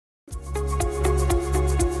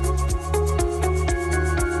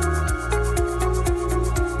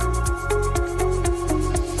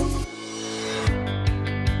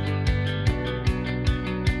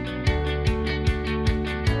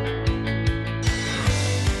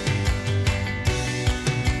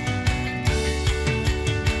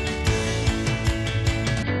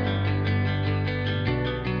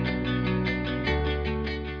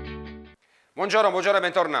Buongiorno e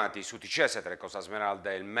bentornati su T.C.S. Tcs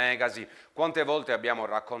Magazine. Quante volte abbiamo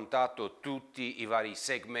raccontato tutti i vari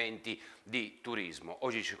segmenti di turismo.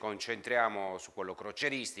 Oggi ci concentriamo su quello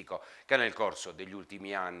crocieristico che nel corso degli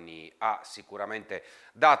ultimi anni ha sicuramente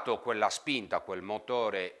dato quella spinta, quel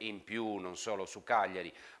motore in più non solo su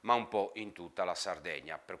Cagliari ma un po' in tutta la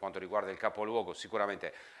Sardegna. Per quanto riguarda il capoluogo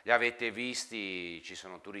sicuramente li avete visti, ci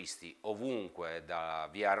sono turisti ovunque, da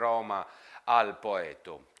via Roma al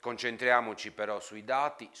Poeto. Concentriamoci però sui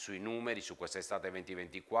dati, sui numeri, su quest'estate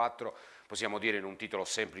 2024. Possiamo dire in un titolo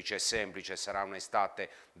semplice, sarà un'estate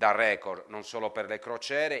da record non solo per le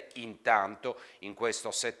crociere. Intanto in questo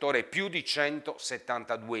settore più di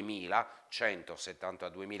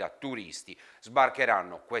 172.000 turisti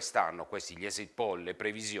sbarcheranno quest'anno, questi gli exit poll, le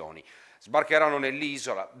previsioni, sbarcheranno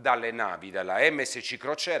nell'isola dalle navi della MSC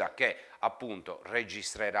Crociera che appunto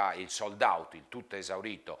registrerà il sold out, il tutto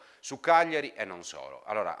esaurito su Cagliari e non solo.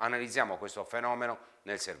 Allora analizziamo questo fenomeno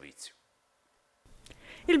nel servizio.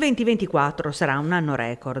 Il 2024 sarà un anno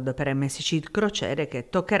record per MSC Crociere che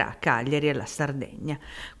toccherà Cagliari e la Sardegna.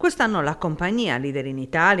 Quest'anno la compagnia, leader in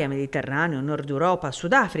Italia, Mediterraneo, Nord Europa,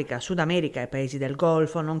 Sudafrica, Sud America e paesi del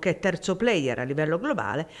Golfo, nonché terzo player a livello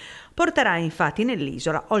globale, porterà infatti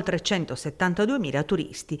nell'isola oltre 172.000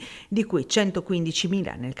 turisti, di cui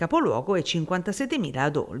 115.000 nel capoluogo e 57.000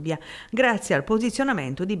 ad Olbia, grazie al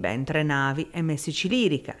posizionamento di ben 3 navi, MSC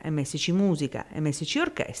Lirica, MSC Musica e MSC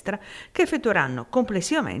Orchestra, che effettueranno complessivamente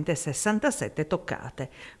 67 toccate,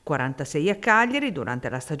 46 a Cagliari durante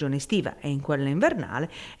la stagione estiva e in quella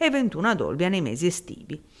invernale e 21 ad Olbia nei mesi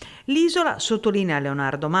estivi. L'isola, sottolinea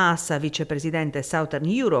Leonardo Massa, vicepresidente Southern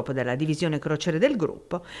Europe della divisione crociere del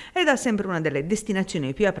gruppo, è da sempre una delle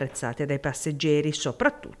destinazioni più apprezzate dai passeggeri,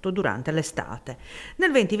 soprattutto durante l'estate.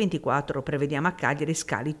 Nel 2024 prevediamo a Cagliari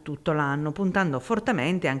scali tutto l'anno, puntando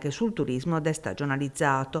fortemente anche sul turismo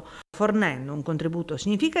destagionalizzato, fornendo un contributo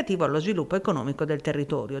significativo allo sviluppo economico del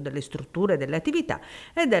territorio, delle strutture, delle attività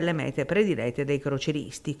e delle mete predilette dei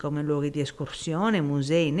crocieristi, come luoghi di escursione,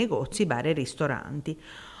 musei, negozi, bar e ristoranti.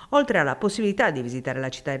 Oltre alla possibilità di visitare la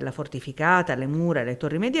cittadella fortificata, le mura e le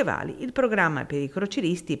torri medievali, il programma per i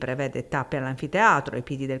crocieristi prevede tappe all'anfiteatro ai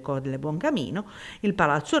piedi del Colle Buoncamino, il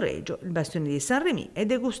Palazzo Regio, il Bastione di San Remi e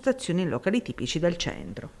degustazioni in locali tipici del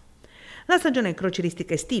centro. La stagione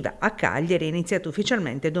crocieristica estiva a Cagliari è iniziata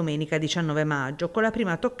ufficialmente domenica 19 maggio con la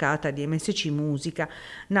prima toccata di MSC Musica,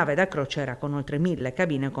 nave da crociera con oltre 1.000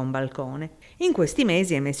 cabine con balcone. In questi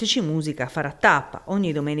mesi MSC Musica farà tappa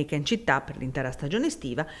ogni domenica in città per l'intera stagione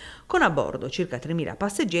estiva, con a bordo circa 3.000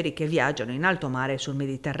 passeggeri che viaggiano in alto mare sul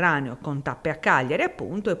Mediterraneo, con tappe a Cagliari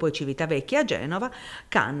appunto e poi Civitavecchia a Genova,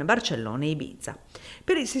 Cannes, Barcellona e Ibiza.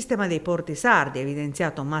 Per il sistema dei porti sardi, ha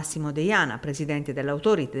evidenziato Massimo Deiana, presidente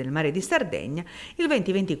dell'Autority del Mare di Sardegna, il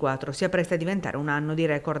 2024 si appresta a diventare un anno di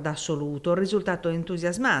record assoluto, un risultato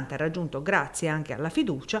entusiasmante raggiunto grazie anche alla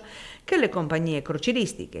fiducia che le compagnie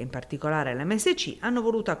crocieristiche, in particolare l'MSC, hanno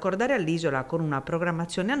voluto accordare all'isola con una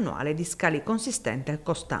programmazione annuale di scali consistente e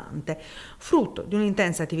costante, frutto di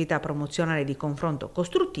un'intensa attività promozionale di confronto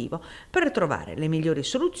costruttivo per trovare le migliori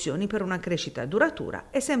soluzioni per una crescita duratura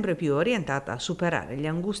e sempre più orientata a superare gli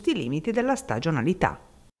angusti limiti della stagionalità.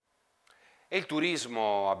 E il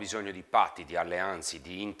turismo ha bisogno di patti, di alleanze,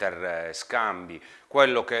 di interscambi,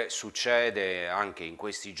 quello che succede anche in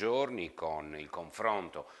questi giorni con il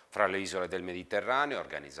confronto fra le isole del Mediterraneo,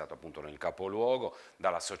 organizzato appunto nel capoluogo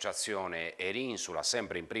dall'associazione Erinsula,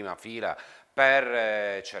 sempre in prima fila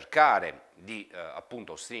per cercare di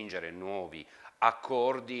appunto stringere nuovi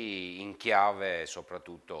accordi in chiave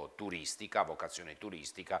soprattutto turistica, vocazione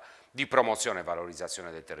turistica, di promozione e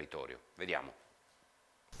valorizzazione del territorio. Vediamo.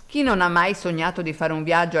 Chi non ha mai sognato di fare un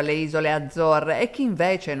viaggio alle isole Azzorre e chi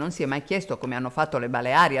invece non si è mai chiesto, come hanno fatto le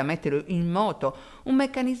Baleari, a mettere in moto un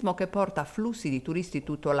meccanismo che porta flussi di turisti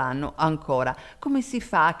tutto l'anno ancora. Come si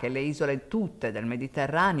fa che le isole tutte del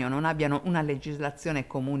Mediterraneo non abbiano una legislazione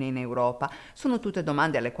comune in Europa? Sono tutte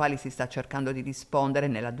domande alle quali si sta cercando di rispondere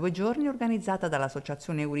nella 2 giorni organizzata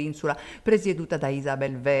dall'Associazione Eurinsula, presieduta da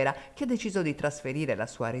Isabel Vera, che ha deciso di trasferire la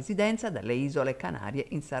sua residenza dalle isole Canarie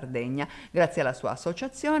in Sardegna. Grazie alla sua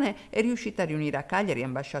associazione è riuscita a riunire a Cagliari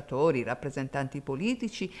ambasciatori, rappresentanti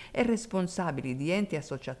politici e responsabili di enti e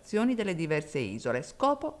associazioni delle diverse isole.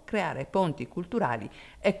 Scopo: creare ponti culturali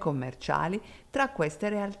e commerciali tra queste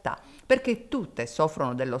realtà, perché tutte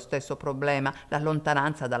soffrono dello stesso problema: la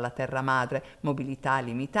lontananza dalla terra madre, mobilità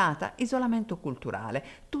limitata, isolamento culturale.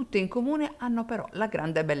 Tutte in comune hanno però la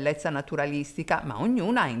grande bellezza naturalistica, ma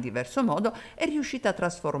ognuna in diverso modo è riuscita a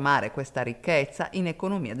trasformare questa ricchezza in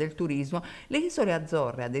economia del turismo. Le isole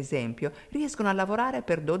Azzorre, ad esempio, riescono a lavorare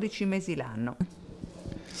per 12 mesi l'anno.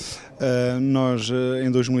 Nel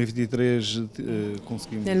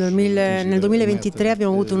 2023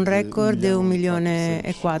 abbiamo avuto un record di 1,4 milioni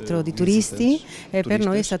di turisti e per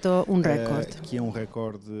noi è stato un record.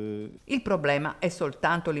 Il problema è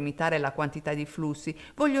soltanto limitare la quantità di flussi.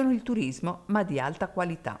 Vogliono il turismo, ma di alta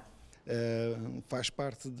qualità.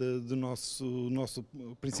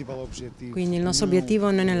 Quindi il nostro obiettivo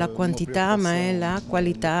non è la quantità, ma è la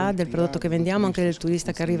qualità del prodotto che vendiamo, anche del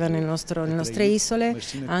turista che arriva nelle nostre isole,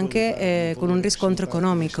 anche con un riscontro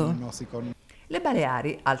economico. Le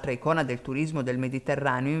Baleari, altra icona del turismo del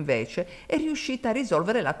Mediterraneo, invece, è riuscita a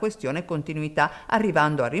risolvere la questione continuità,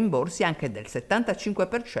 arrivando a rimborsi anche del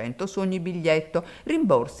 75% su ogni biglietto,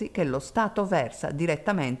 rimborsi che lo Stato versa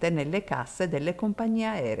direttamente nelle casse delle compagnie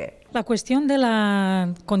aeree. La cuestión de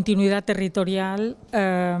la continuidad territorial,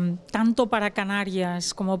 tanto para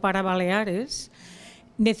Canarias como para Baleares,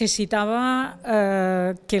 necesitaba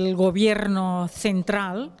que el gobierno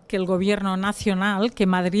central, que el gobierno nacional, que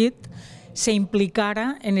Madrid se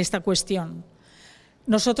implicara en esta cuestión.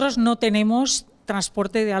 Nosotros no tenemos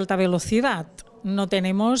transporte de alta velocidad, no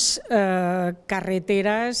tenemos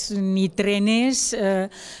carreteras ni trenes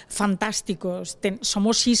fantásticos.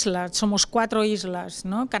 Somos islas, somos 4 islas,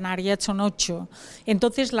 ¿no? Canarias son 8.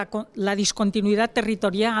 Entonces la discontinuidad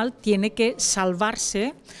territorial tiene que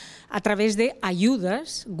salvarse a través de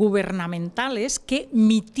ayudas gubernamentales que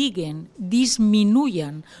mitiguen,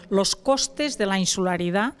 disminuyan los costes de la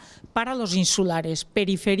insularidad para los insulares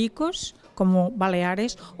periféricos como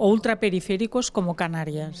Baleares o ultraperiféricos como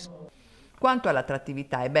Canarias. Quanto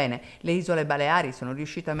all'attrattività, ebbene, le isole Baleari sono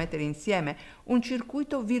riuscite a mettere insieme un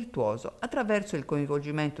circuito virtuoso attraverso il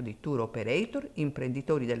coinvolgimento di tour operator,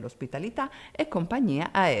 imprenditori dell'ospitalità e compagnie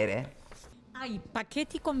aeree.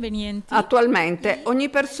 Attualmente ogni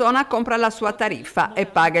persona compra la sua tariffa e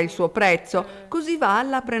paga il suo prezzo, così va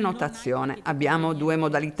alla prenotazione. Abbiamo 2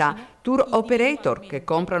 modalità: tour operator che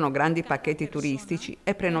comprano grandi pacchetti turistici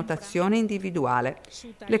e prenotazione individuale.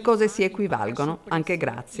 Le cose si equivalgono anche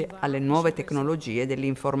grazie alle nuove tecnologie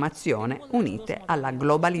dell'informazione unite alla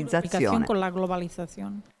globalizzazione.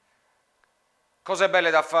 Cose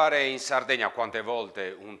belle da fare in Sardegna, quante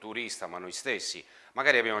volte un turista, ma noi stessi,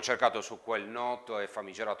 magari abbiamo cercato su quel noto e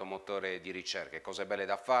famigerato motore di ricerca. Cose belle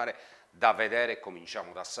da fare, da vedere.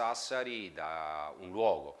 Cominciamo da Sassari, da un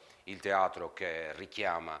luogo, il teatro, che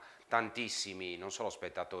richiama tantissimi, non solo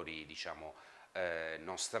spettatori, diciamo,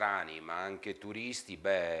 nostrani, ma anche turisti.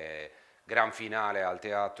 Gran finale al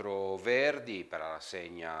Teatro Verdi per la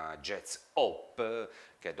rassegna Jazz Hop,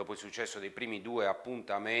 che dopo il successo dei primi 2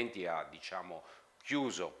 appuntamenti ha, diciamo,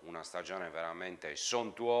 chiuso una stagione veramente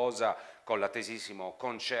sontuosa con l'attesissimo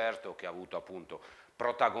concerto che ha avuto appunto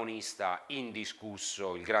protagonista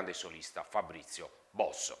indiscusso il grande solista Fabrizio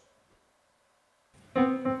Bosso.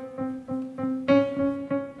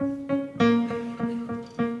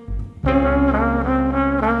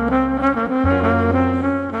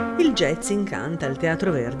 Il jazz incanta il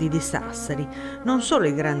Teatro Verdi di Sassari. Non solo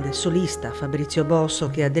il grande solista Fabrizio Bosso,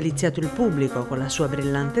 che ha deliziato il pubblico con la sua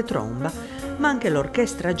brillante tromba, ma anche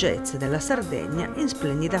l'orchestra jazz della Sardegna in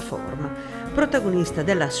splendida forma. Protagonista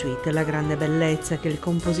della suite La grande bellezza, che il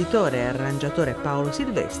compositore e arrangiatore Paolo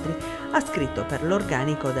Silvestri ha scritto per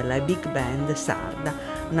l'organico della Big Band sarda,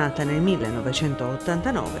 nata nel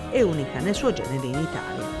 1989 e unica nel suo genere in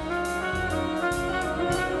Italia.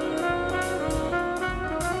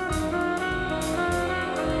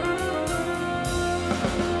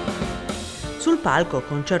 Sul palco,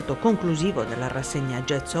 concerto conclusivo della rassegna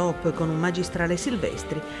Jazz Hop con un magistrale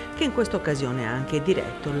Silvestri, che in questa occasione ha anche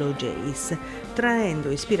diretto l'OJs,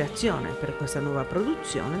 traendo ispirazione per questa nuova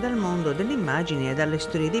produzione dal mondo dell'immagine e dalle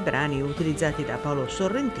storie dei brani utilizzati da Paolo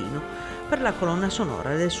Sorrentino per la colonna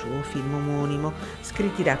sonora del suo film omonimo,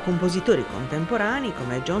 scritti da compositori contemporanei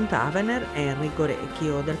come John Tavener e Enrico Recchi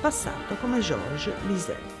o del passato come Georges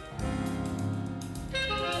Bizet.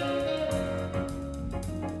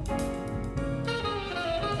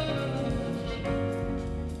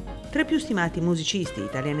 Tra i più stimati musicisti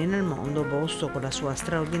italiani nel mondo, Bosso, con la sua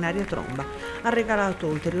straordinaria tromba, ha regalato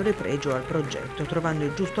ulteriore pregio al progetto, trovando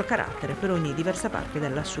il giusto carattere per ogni diversa parte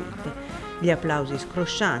della suite. Gli applausi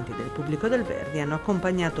scroscianti del pubblico del Verdi hanno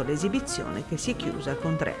accompagnato l'esibizione, che si è chiusa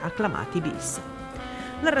con 3 acclamati bis.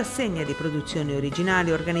 La rassegna di produzioni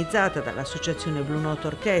originali, organizzata dall'Associazione Blue Note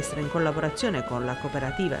Orchestra in collaborazione con la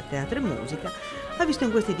cooperativa Teatro e Musica, ha visto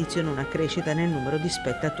in questa edizione una crescita nel numero di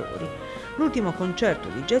spettatori. L'ultimo concerto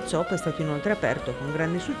di Jazz Hop è stato inoltre aperto con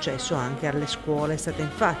grande successo anche alle scuole. È stata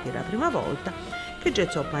infatti la prima volta che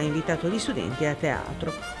Gezzoppa ha invitato gli studenti a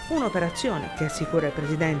teatro. Un'operazione che, assicura il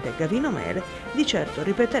presidente Gavino Mele, di certo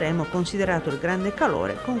ripeteremo considerato il grande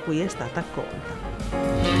calore con cui è stata accolta.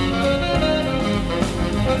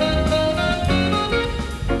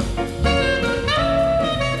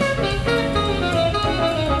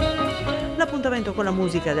 L'appuntamento con la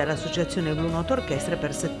musica dell'Associazione Blu Note Orchestre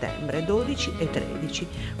per settembre 12 e 13,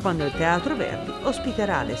 quando il Teatro Verdi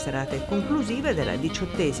ospiterà le serate conclusive della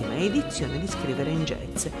 18ª edizione di Scrivere in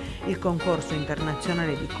Jazz, il concorso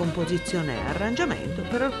internazionale di composizione e arrangiamento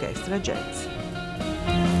per orchestra jazz.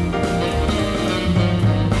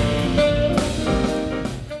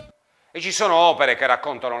 E ci sono opere che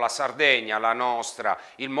raccontano la Sardegna, la nostra,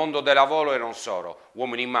 il mondo del lavoro e non solo.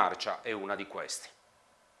 Uomini in marcia è una di queste.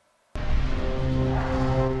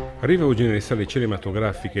 Arriva oggi nelle sale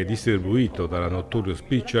cinematografiche, distribuito dalla Notorious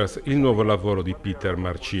Pictures, il nuovo lavoro di Peter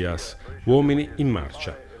Marcias, Uomini in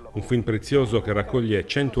marcia, un film prezioso che raccoglie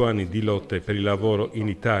 100 anni di lotte per il lavoro in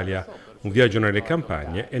Italia, un viaggio nelle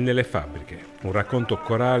campagne e nelle fabbriche, un racconto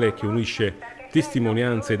corale che unisce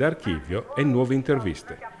testimonianze d'archivio e nuove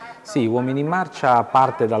interviste. Sì, Uomini in marcia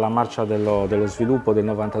parte dalla marcia dello sviluppo del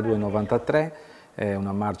 92-93, è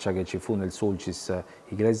una marcia che ci fu nel Sulcis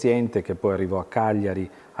Iglesiente, che poi arrivò a Cagliari,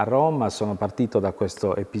 a Roma. Sono partito da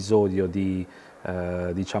questo episodio di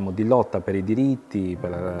lotta per i diritti,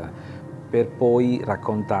 per poi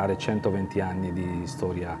raccontare 120 anni di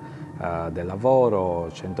storia del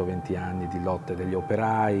lavoro, 120 anni di lotte degli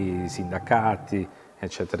operai, sindacati,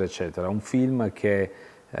 eccetera, eccetera. Un film che,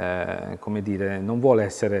 come dire, non vuole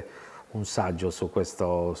essere un saggio su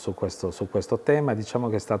questo tema, diciamo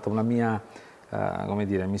che è stata una mia, come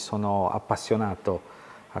dire, mi sono appassionato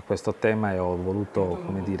a questo tema e ho voluto,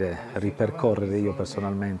 come dire, ripercorrere io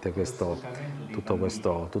personalmente tutto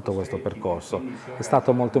questo percorso. È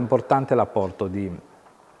stato molto importante l'apporto di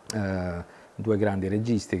due grandi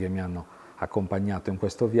registi che mi hanno accompagnato in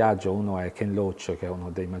questo viaggio. Uno è Ken Loach, che è uno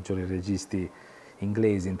dei maggiori registi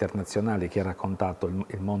inglesi internazionali, che ha raccontato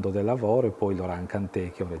il mondo del lavoro, e poi Laurent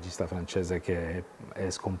Canté, che è un regista francese che è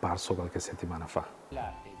scomparso qualche settimana fa.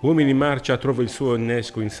 Uomini in marcia trova il suo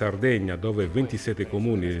innesco in Sardegna, dove 27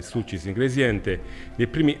 comuni del Sulcis Iglesiente nei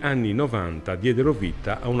primi anni 90 diedero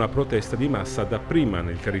vita a una protesta di massa dapprima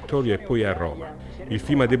nel territorio e poi a Roma. Il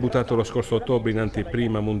film ha debuttato lo scorso ottobre in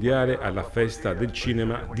anteprima mondiale alla Festa del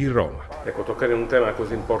Cinema di Roma. Ecco, toccare un tema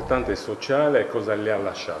così importante e sociale, cosa le ha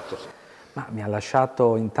lasciato? Ma mi ha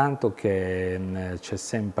lasciato intanto che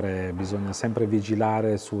bisogna sempre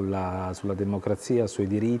vigilare sulla democrazia, sui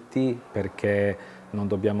diritti, perché non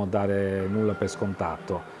dobbiamo dare nulla per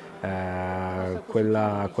scontato.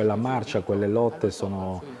 Quella marcia, quelle lotte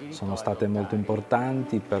sono state molto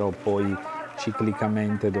importanti, però poi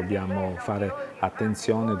ciclicamente dobbiamo fare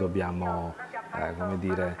attenzione, dobbiamo come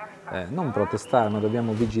dire, non protestare, ma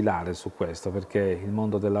dobbiamo vigilare su questo, perché il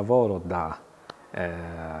mondo del lavoro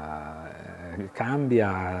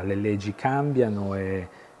cambia, le leggi cambiano e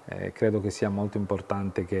credo che sia molto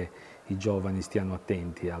importante che i giovani stiano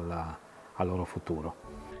attenti al loro futuro.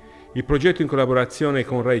 Il progetto in collaborazione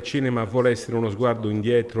con Rai Cinema vuole essere uno sguardo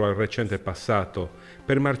indietro al recente passato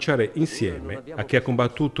per marciare insieme a chi ha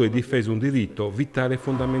combattuto e difeso un diritto vitale e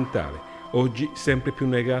fondamentale, oggi sempre più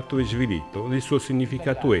negato e svilito nel suo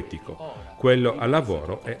significato etico, quello al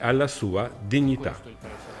lavoro e alla sua dignità.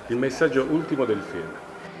 Il messaggio ultimo del film.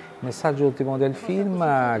 Il messaggio ultimo del film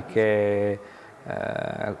è che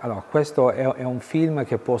allora, questo è un film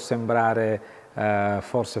che può sembrare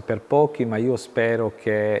forse per pochi, ma io spero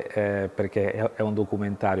che, perché è un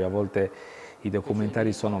documentario, a volte i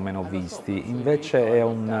documentari sono meno visti, invece è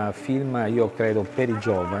un film, io credo, per i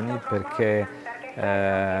giovani, perché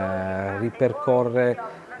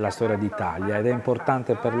ripercorre la storia d'Italia ed è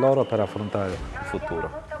importante per loro per affrontare il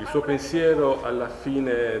futuro. Il suo pensiero alla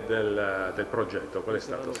fine del progetto, qual è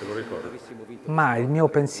stato, se lo ricordi? Ma il mio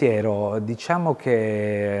pensiero, diciamo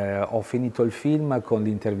che ho finito il film con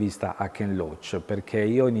l'intervista a Ken Loach, perché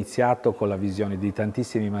io ho iniziato con la visione di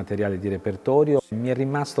tantissimi materiali di repertorio, mi è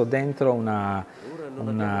rimasto dentro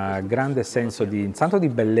un grande senso intanto di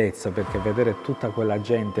bellezza, perché vedere tutta quella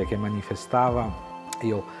gente che manifestava,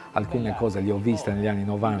 io alcune cose le ho viste negli anni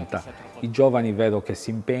 90, i giovani vedo che si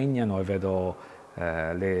impegnano e vedo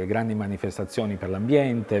le grandi manifestazioni per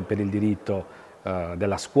l'ambiente, per il diritto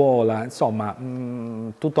della scuola, insomma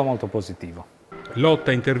tutto molto positivo.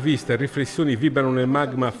 Lotta, interviste e riflessioni vibrano nel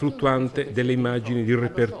magma fluttuante delle immagini di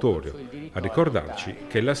repertorio, a ricordarci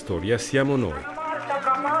che la storia siamo noi.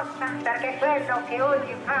 Perché quello che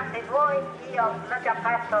oggi fate voi, io l'ho già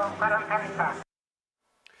fatto 40 anni fa.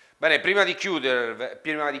 Bene, prima di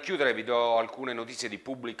chiudere vi do alcune notizie di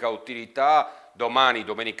pubblica utilità. domani,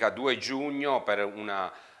 domenica 2 giugno, per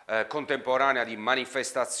una contemporanea di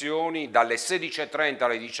manifestazioni dalle 16:30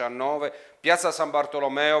 alle 19, Piazza San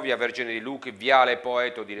Bartolomeo, via Vergine di Lucchi, viale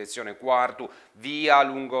Poeto, direzione Quartu, via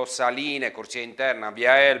Lungosaline, corsia interna,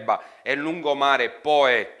 via Elba e lungomare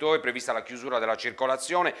Poeto. È prevista la chiusura della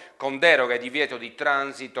circolazione con deroga e divieto di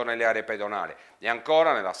transito nelle aree pedonali. E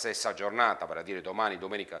ancora nella stessa giornata, vale a dire domani,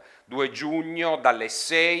 domenica 2 giugno, dalle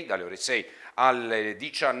ore 6 alle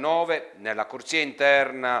 19, nella corsia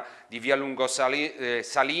interna di via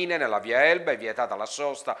Lungosaline, nella via Elba, è vietata la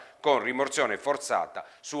sosta con rimozione forzata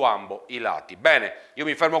su ambo i lati. Bene, io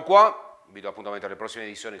mi fermo qua, vi do appuntamento alle prossime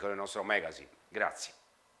edizioni con il nostro magazine. Grazie.